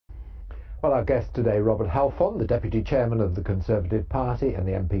Well, our guest today, Robert Halfon, the Deputy Chairman of the Conservative Party and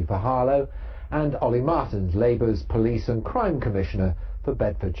the MP for Harlow, and Ollie Martins, Labour's Police and Crime Commissioner for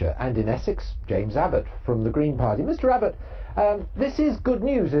Bedfordshire, and in Essex, James Abbott from the Green Party. Mr. Abbott, this is good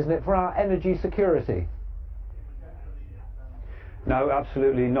news, isn't it, for our energy security? No,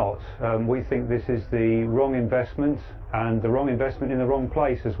 absolutely not. We think this is the wrong investment, and the wrong investment in the wrong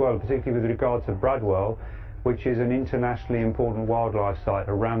place as well, particularly with regard to Bradwell, which is an internationally important wildlife site,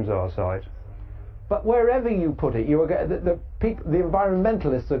 a Ramsar site. But wherever you put it, the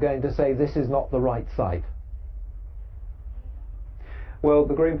environmentalists are going to say this is not the right site. Well,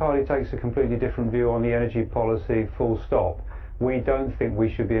 the Green Party takes a completely different view on the energy policy, full stop. We don't think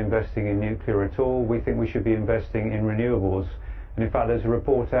we should be investing in nuclear at all. We think we should be investing in renewables. And in fact, there's a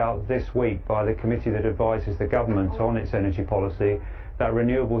report out this week by the committee that advises the government on its energy policy that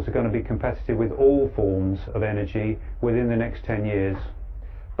renewables are going to be competitive with all forms of energy within the next 10 years.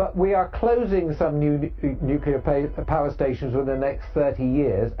 But we are closing some new nuclear power stations within the next 30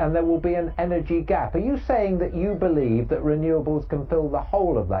 years, and there will be an energy gap. Are you saying that you believe that renewables can fill the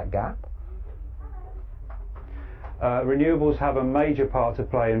whole of that gap? Renewables have a major part to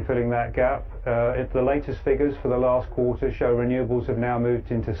play in filling that gap. The latest figures for the last quarter show renewables have now moved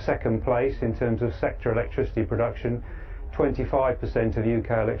into second place in terms of sector electricity production. 25% of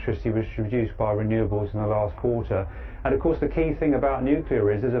UK electricity was produced by renewables in the last quarter. And of course the key thing about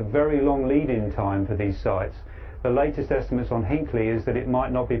nuclear is there's a very long lead-in time for these sites. The latest estimates on Hinkley is that it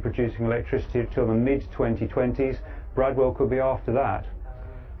might not be producing electricity until the mid-2020s. Bradwell could be after that.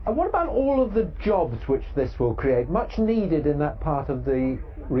 And what about all of the jobs which this will create, much needed in that part of the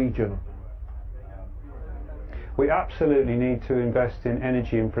region? We absolutely need to invest in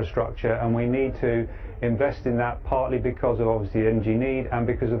energy infrastructure, and we need to invest in that partly because of obviously energy need and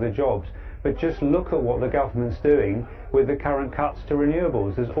because of the jobs. But just look at what the government's doing with the current cuts to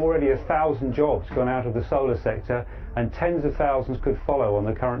renewables. There's already 1,000 jobs gone out of the solar sector, and tens of thousands could follow on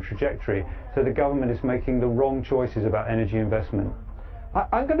the current trajectory. So the government is making the wrong choices about energy investment.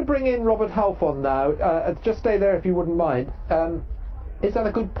 I'm going to bring in Robert Halfon now. Just stay there if you wouldn't mind. Is that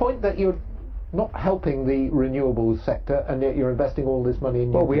a good point, that you're not helping the renewables sector and yet you're investing all this money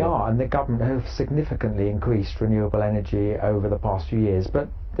in nuclear? Well, we are, and the government have significantly increased renewable energy over the past few years, but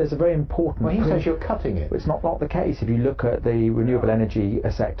there's a very important... Well, he says you're cutting it. It's not the case. If you look at the renewable energy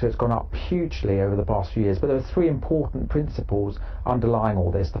sector, it's gone up hugely over the past few years, but there are three important principles underlying all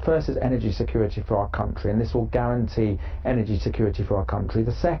this. The first is energy security for our country, and this will guarantee energy security for our country.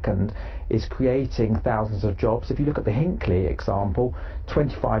 The second is creating thousands of jobs. If you look at the Hinkley example,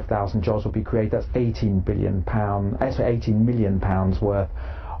 25,000 jobs will be created. That's £18 million worth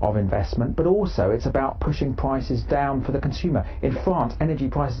of investment. But also it's about pushing prices down for the consumer. In France, energy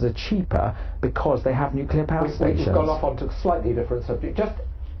prices are cheaper because they have nuclear power stations. We've gone off onto a slightly different subject. Just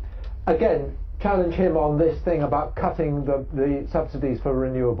again, challenge him on this thing about cutting the subsidies for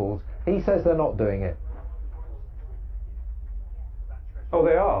renewables. He says they're not doing it. Oh,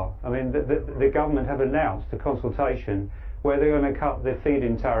 they are. I mean, the government have announced a consultation where they're going to cut the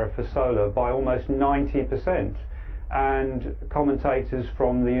feed-in tariff for solar by almost 90%. And commentators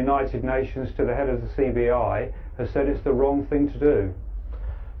from the United Nations to the head of the CBI have said it's the wrong thing to do.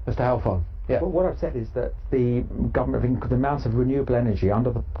 Mr. Halfon. Yeah. Well, what I've said is that the government, the amount of renewable energy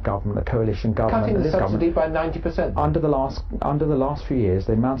under the government, the coalition government, cutting the subsidy by 90%. Under the last few years,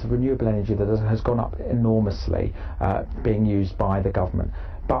 the amount of renewable energy that has gone up enormously, being used by the government.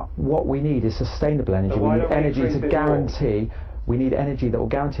 But what we need is sustainable energy. We need energy to guarantee. We need energy that will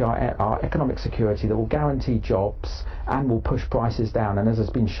guarantee our economic security, that will guarantee jobs, and will push prices down. And as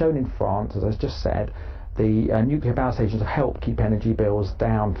has been shown in France, as I just said, the nuclear power stations have helped keep energy bills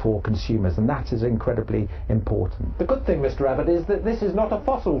down for consumers, and that is incredibly important. The good thing, Mr. Abbott, is that this is not a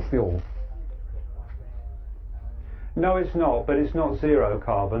fossil fuel. No, it's not, but it's not zero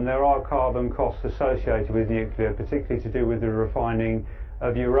carbon. There are carbon costs associated with nuclear, particularly to do with the refining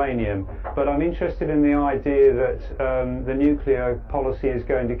of uranium. But I'm interested in the idea that the nuclear policy is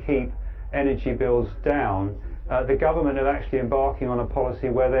going to keep energy bills down. The government are actually embarking on a policy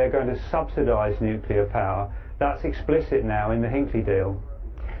where they're going to subsidise nuclear power. That's explicit now in the Hinkley deal.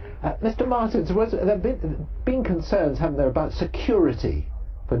 Mr. Martins, there have been concerns, haven't there, about security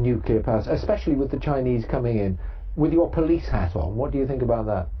for nuclear power, especially with the Chinese coming in. With your police hat on, what do you think about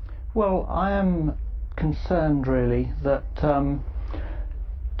that? Well, I am concerned really that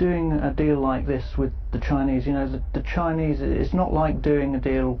doing a deal like this with the Chinese, you know, the Chinese, it's not like doing a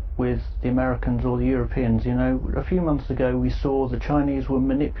deal with the Americans or the Europeans. You know, a few months ago we saw the Chinese were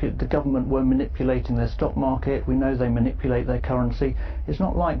the government were manipulating their stock market. We know they manipulate their currency. It's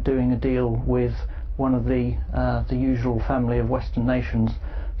not like doing a deal with one of the usual family of Western nations.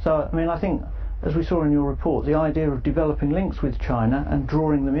 So, I mean, I think, as we saw in your report, the idea of developing links with China and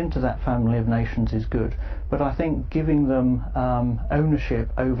drawing them into that family of nations is good. But I think giving them ownership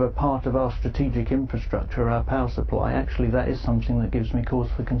over part of our strategic infrastructure, our power supply, actually that is something that gives me cause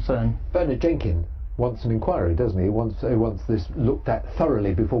for concern. Bernard Jenkins wants an inquiry, doesn't he? He wants this looked at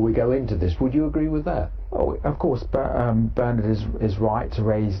thoroughly before we go into this. Would you agree with that? Oh, of course, Bernard is right to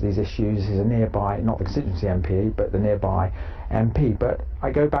raise these issues. He's a nearby, not the constituency MP, but the nearby MP. But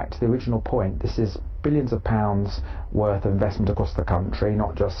I go back to the original point. This is billions of pounds worth of investment across the country,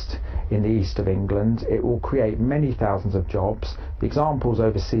 not just in the east of England. It will create many thousands of jobs. The examples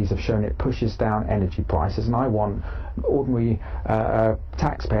overseas have shown it pushes down energy prices, and I want ordinary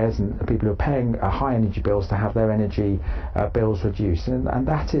taxpayers and people who are paying high energy bills to have their energy bills reduced, and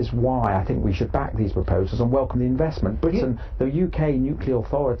that is why I think we should back these proposals and welcome the investment. Britain, the UK Nuclear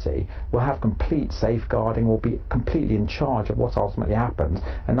Authority, will have complete safeguarding, will be completely in charge of what ultimately happens,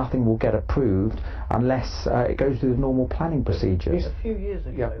 and nothing will get approved unless it goes through the normal planning procedures. A few years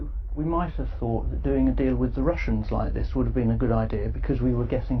ago, we might have thought that doing a deal with the Russians like this would have been a good idea because we were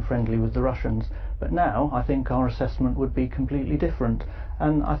getting friendly with the Russians. But now I think our assessment would be completely different.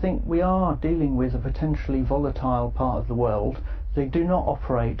 And I think we are dealing with a potentially volatile part of the world. They do not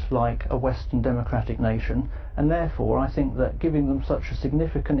operate like a Western democratic nation, and therefore I think that giving them such a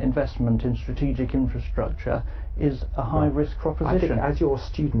significant investment in strategic infrastructure is a high-risk proposition. I think, as your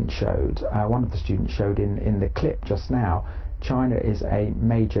student showed, one of the students showed in the clip just now, China is a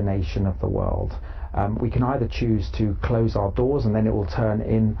major nation of the world. We can either choose to close our doors and then it will turn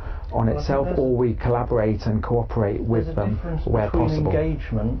in on itself, or we collaborate and cooperate with them where possible. There's a difference between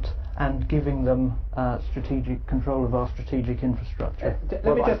engagement and giving them strategic control of our strategic infrastructure.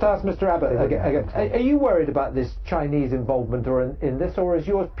 Let me just ask Mr. Abbott again. Are you worried about this Chinese involvement in this, or is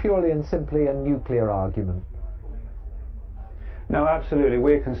yours purely and simply a nuclear argument? No, absolutely.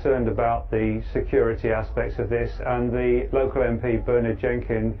 We're concerned about the security aspects of this, and the local MP, Bernard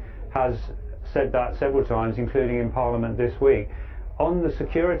Jenkins, has said that several times, including in Parliament this week. On the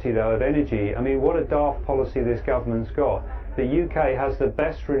security, though, of energy, I mean, what a daft policy this government's got. The UK has the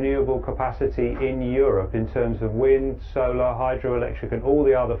best renewable capacity in Europe in terms of wind, solar, hydroelectric and all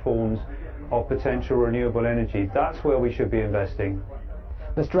the other forms of potential renewable energy. That's where we should be investing.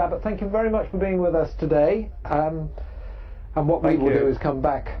 Mr. Abbott, thank you very much for being with us today. And what we will do is come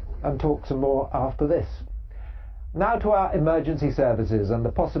back and talk some more after this. Now to our emergency services and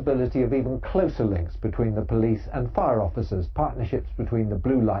the possibility of even closer links between the police and fire officers. Partnerships between the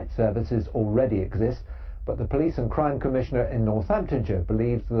blue light services already exist, but the Police and Crime Commissioner in Northamptonshire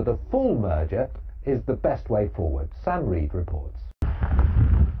believes that a full merger is the best way forward. Sam Reed reports.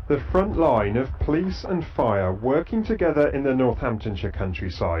 The front line of police and fire working together in the Northamptonshire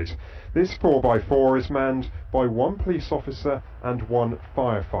countryside. This 4x4 is manned by one police officer and one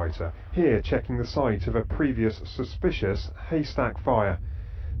firefighter, here checking the site of a previous suspicious haystack fire.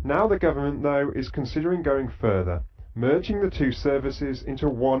 Now the government, though, is considering going further, merging the two services into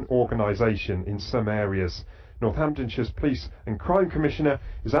one organisation in some areas. Northamptonshire's Police and Crime Commissioner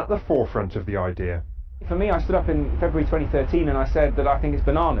is at the forefront of the idea. For me, I stood up in February 2013 and I said that I think it's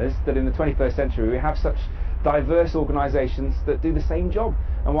bananas that in the 21st century we have such diverse organisations that do the same job,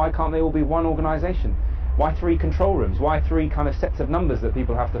 and why can't they all be one organisation? Why 3 control rooms? Why 3 kind of sets of numbers that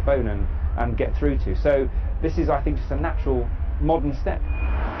people have to phone and get through to? So this is, I think, just a natural modern step.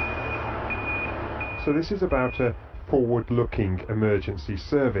 So this is about a forward-looking emergency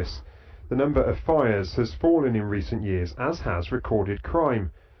service. The number of fires has fallen in recent years, as has recorded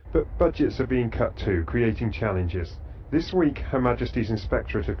crime. But budgets are being cut too, creating challenges. This week, Her Majesty's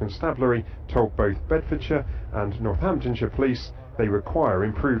Inspectorate of Constabulary told both Bedfordshire and Northamptonshire Police they require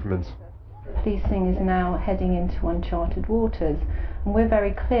improvement. Policing is now heading into uncharted waters, and we're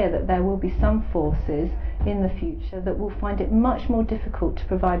very clear that there will be some forces in the future that will find it much more difficult to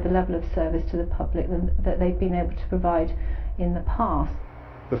provide the level of service to the public than that they've been able to provide in the past.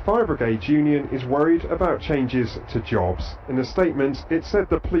 The Fire Brigade Union is worried about changes to jobs. In a statement, it said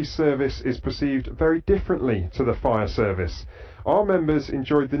the police service is perceived very differently to the fire service. Our members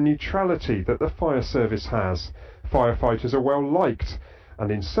enjoyed the neutrality that the fire service has. Firefighters are well liked,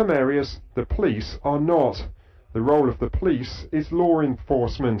 and in some areas the police are not. The role of the police is law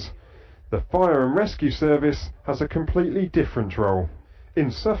enforcement. The fire and rescue service has a completely different role. In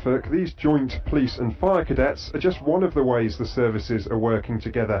Suffolk, these joint police and fire cadets are just one of the ways the services are working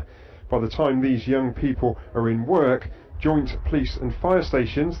together. By the time these young people are in work, joint police and fire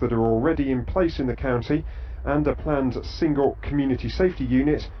stations that are already in place in the county and a planned single community safety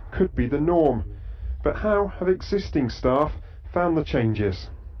unit could be the norm. But how have existing staff found the changes?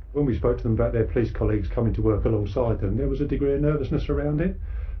 When we spoke to them about their police colleagues coming to work alongside them, there was a degree of nervousness around it.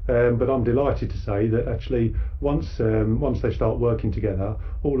 But I'm delighted to say that actually once they start working together,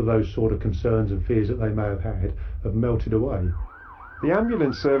 all of those sort of concerns and fears that they may have had have melted away. The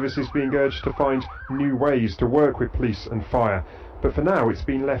ambulance service is being urged to find new ways to work with police and fire, but for now it's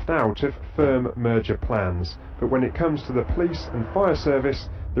been left out of firm merger plans. But when it comes to the police and fire service,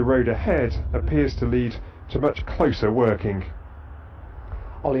 the road ahead appears to lead to much closer working.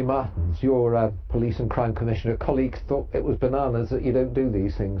 Ollie Martins, your Police and Crime Commissioner, colleagues thought it was bananas that you don't do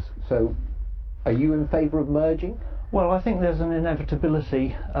these things. So are you in favour of merging? Well, I think there's an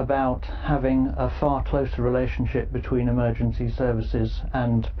inevitability about having a far closer relationship between emergency services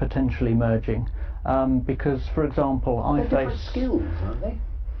and potentially merging. Because, for example, They're different skills, aren't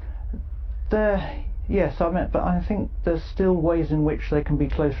they? Yes, but I think there's still ways in which they can be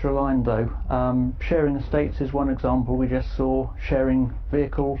closer aligned though. Sharing estates is one example we just saw, sharing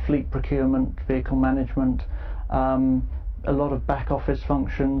fleet procurement, vehicle management, a lot of back office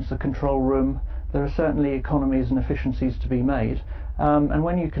functions, the control room. There are certainly economies and efficiencies to be made. And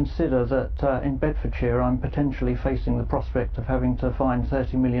when you consider that in Bedfordshire I'm potentially facing the prospect of having to find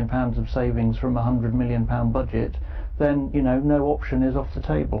 £30 million of savings from a £100 million budget, then no option is off the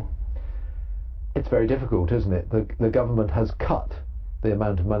table. It's very difficult, isn't it? The government has cut the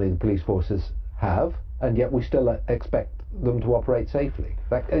amount of money the police forces have, and yet we still expect them to operate safely.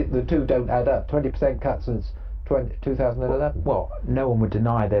 The two don't add up. 20% cut since 2011. Well, no one would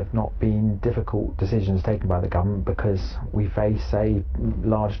deny there have not been difficult decisions taken by the government, because we face a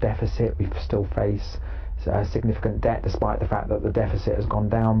large deficit, we still face significant debt, despite the fact that the deficit has gone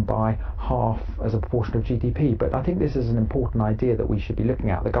down by half as a proportion of GDP. But I think this is an important idea that we should be looking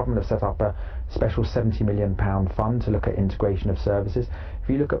at. The government have set up a special £70 million fund to look at integration of services. If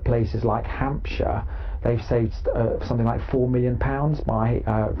you look at places like Hampshire, they've saved something like £4 million by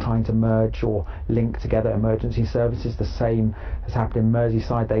trying to merge or link together emergency services. The same has happened in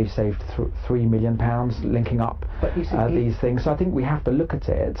Merseyside. They've saved £3 million linking up these things. So I think we have to look at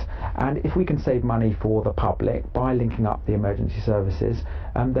it, and if we can save money for the public by linking up the emergency services,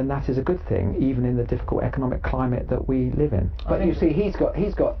 then that is a good thing, even in the difficult economic climate that we live in. But you see, he's got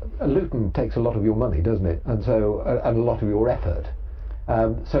Luton takes a lot of your money, doesn't it? And so and a lot of your effort.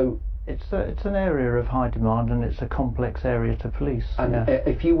 So it's an area of high demand, and it's a complex area to police. And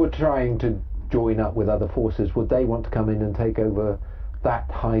if you were trying to join up with other forces, would they want to come in and take over that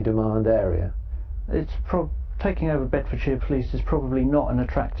high demand area? Taking over Bedfordshire Police is probably not an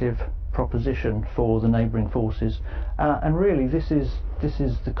attractive proposition for the neighbouring forces, and really this is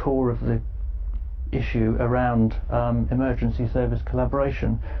the core of the issue around emergency service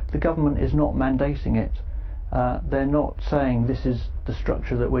collaboration. The government is not mandating it. They're not saying this is the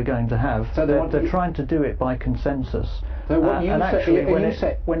structure that we're going to have. So they're trying to do it by consensus. So what and actually,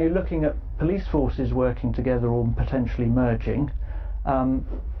 when you're looking at police forces working together or potentially merging,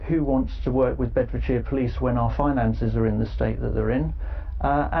 who wants to work with Bedfordshire Police when our finances are in the state that they're in?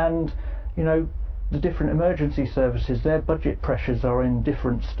 And the different emergency services, their budget pressures are in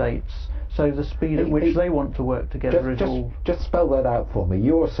different states. So the speed at which they want to work together is all... Just spell that out for me.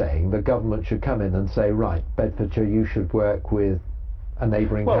 You're saying the government should come in and say, right, Bedfordshire, you should work with a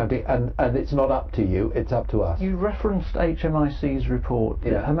neighbouring county, and it's not up to you, it's up to us. You referenced HMIC's report.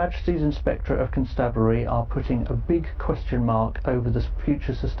 Yeah. Her Majesty's Inspectorate of Constabulary are putting a big question mark over the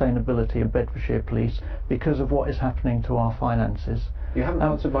future sustainability of Bedfordshire Police because of what is happening to our finances. You haven't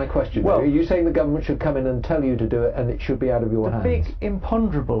answered my question. Well, are you saying the government should come in and tell you to do it, and it should be out of your hands? The big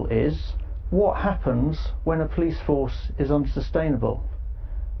imponderable is what happens when a police force is unsustainable.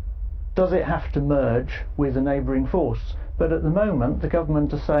 Does it have to merge with a neighbouring force? But at the moment the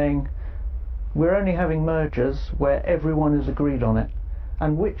government are saying we're only having mergers where everyone is agreed on it.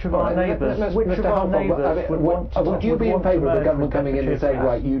 And which of our neighbours would you be in favour of the government coming in and saying,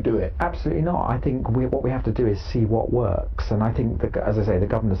 right, you do it? Absolutely not. I think what we have to do is see what works, and I think, as I say, the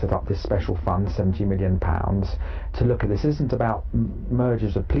government set up this special fund, £70 million, to look at this. This isn't about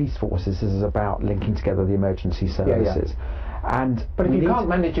mergers of police forces, this is about linking together the emergency services. Yeah. But if you can't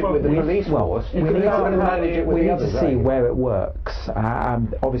manage it with the police force, you can't manage it with the others. We need to see where it works.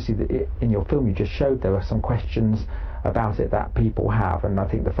 Obviously, in your film you just showed there were some questions about it that people have, and I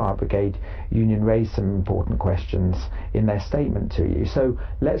think the Fire Brigade Union raised some important questions in their statement to you. So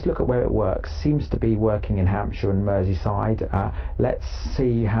let's look at where it works. Seems to be working in Hampshire and Merseyside. Let's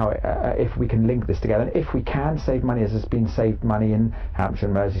see how if we can link this together. And if we can save money, as has been saved money in Hampshire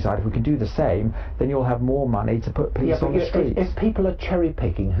and Merseyside, if we can do the same, then you'll have more money to put police on the streets. If people are cherry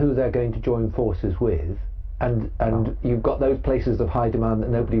picking who they're going to join forces with, and you've got those places of high demand that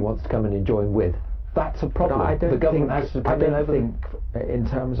nobody wants to come in and join with, That's a problem. But I don't the government think, has to come in over in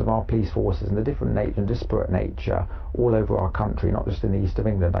terms of our police forces and the different nature and disparate nature all over our country, not just in the east of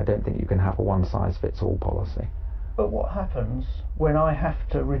England, I don't think you can have a one-size-fits-all policy. But what happens when I have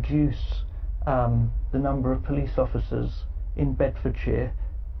to reduce the number of police officers in Bedfordshire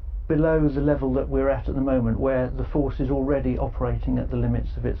below the level that we're at the moment, where the force is already operating at the limits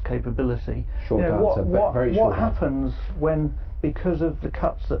of its capability? Short answer, very short what happens when, because of the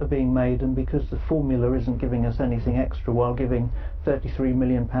cuts that are being made and because the formula isn't giving us anything extra while giving £33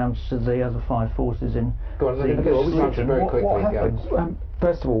 million to the other 5 forces in what happens?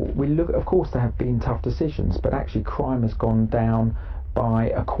 First of all, we look. Of course, there have been tough decisions, but actually, crime has gone down by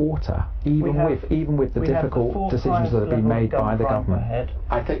a quarter, even with the difficult decisions that have been made by the government.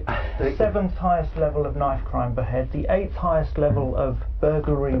 I think the 7th highest level of knife crime per head, the 8th highest level of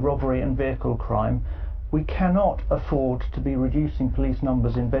burglary, robbery, and vehicle crime. We cannot afford to be reducing police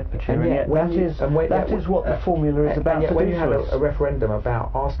numbers in Bedfordshire, and yet that is what the formula is about. When you had a referendum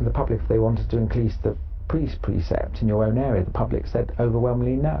about asking the public if they wanted to increase the police precept in your own area, the public said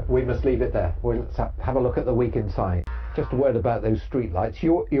overwhelmingly no. We must leave it there. Let's have a look at the week inside. Just a word about those street lights.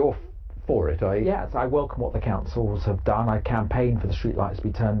 You're for it, are you? Yes, I welcome what the councils have done. I campaigned for the street lights to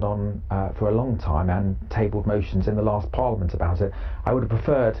be turned on for a long time and tabled motions in the last Parliament about it. I would have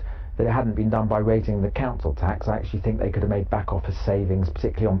preferred that it hadn't been done by raising the council tax. I actually think they could have made back office savings,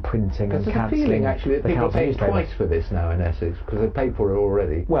 particularly on printing and cancelling. There's a feeling actually that people are paying twice for this now in Essex because they paid for it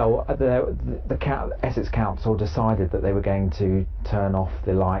already. Well, the Essex Council decided that they were going to turn off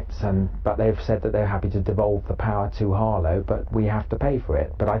the lights, but they've said that they're happy to devolve the power to Harlow, but we have to pay for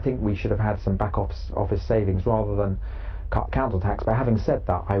it. But I think we should have had some back office savings rather than cut council tax. But having said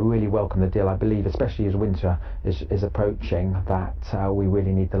that, I really welcome the deal. I believe, especially as winter is approaching, that we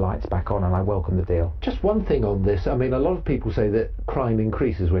really need the lights back on, and I welcome the deal. Just one thing on this. I mean, a lot of people say that crime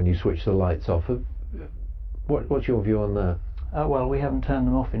increases when you switch the lights off. What's your view on that? Well, we haven't turned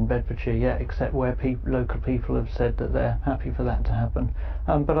them off in Bedfordshire yet, except where local people have said that they're happy for that to happen.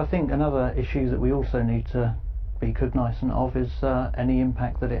 But I think another issue that we also need to be cognizant of is any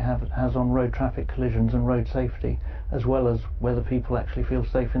impact that it has on road traffic collisions and road safety, as well as whether people actually feel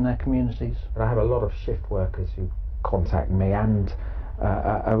safe in their communities. And I have a lot of shift workers who contact me and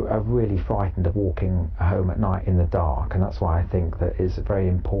are really frightened of walking home at night in the dark, and that's why I think that it's very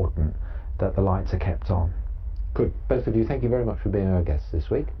important that the lights are kept on. Good. Both of you, thank you very much for being our guests this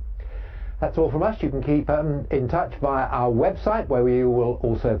week. That's all from us. You can keep in touch via our website, where you will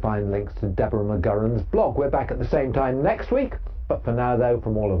also find links to Deborah McGurran's blog. We're back at the same time next week, but for now, though,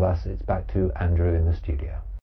 from all of us, it's back to Andrew in the studio.